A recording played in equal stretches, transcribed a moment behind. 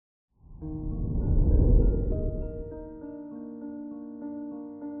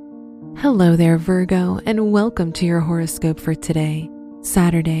Hello there, Virgo, and welcome to your horoscope for today,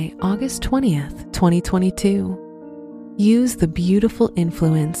 Saturday, August 20th, 2022. Use the beautiful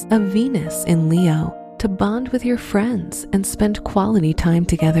influence of Venus in Leo to bond with your friends and spend quality time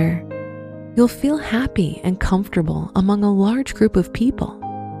together. You'll feel happy and comfortable among a large group of people,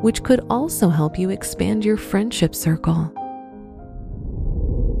 which could also help you expand your friendship circle.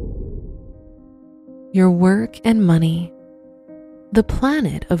 Your work and money. The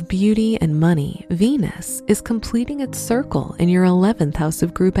planet of beauty and money, Venus, is completing its circle in your 11th house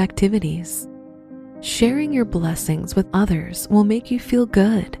of group activities. Sharing your blessings with others will make you feel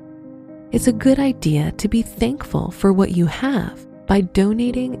good. It's a good idea to be thankful for what you have by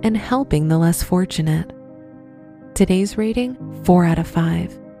donating and helping the less fortunate. Today's rating, 4 out of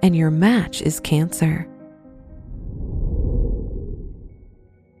 5, and your match is Cancer.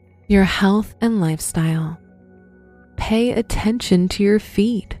 Your health and lifestyle. Pay attention to your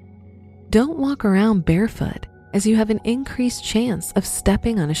feet. Don't walk around barefoot, as you have an increased chance of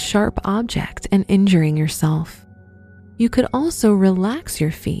stepping on a sharp object and injuring yourself. You could also relax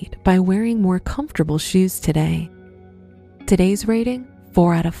your feet by wearing more comfortable shoes today. Today's rating,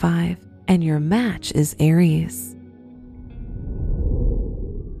 4 out of 5, and your match is Aries.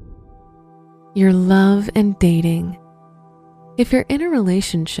 Your love and dating. If you're in a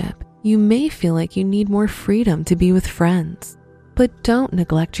relationship, you may feel like you need more freedom to be with friends, but don't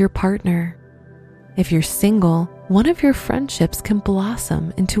neglect your partner. If you're single, one of your friendships can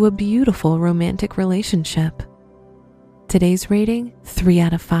blossom into a beautiful romantic relationship. Today's rating, 3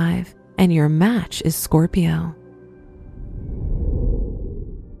 out of 5, and your match is Scorpio.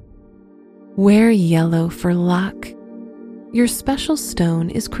 Wear yellow for luck. Your special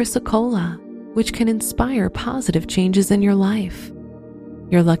stone is chrysocolla, which can inspire positive changes in your life.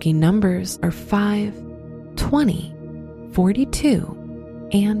 Your lucky numbers are 5, 20, 42,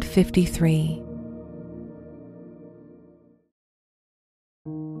 and 53.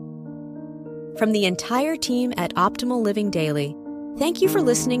 From the entire team at Optimal Living Daily, thank you for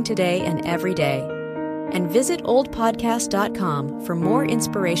listening today and every day. And visit oldpodcast.com for more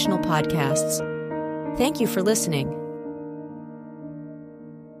inspirational podcasts. Thank you for listening.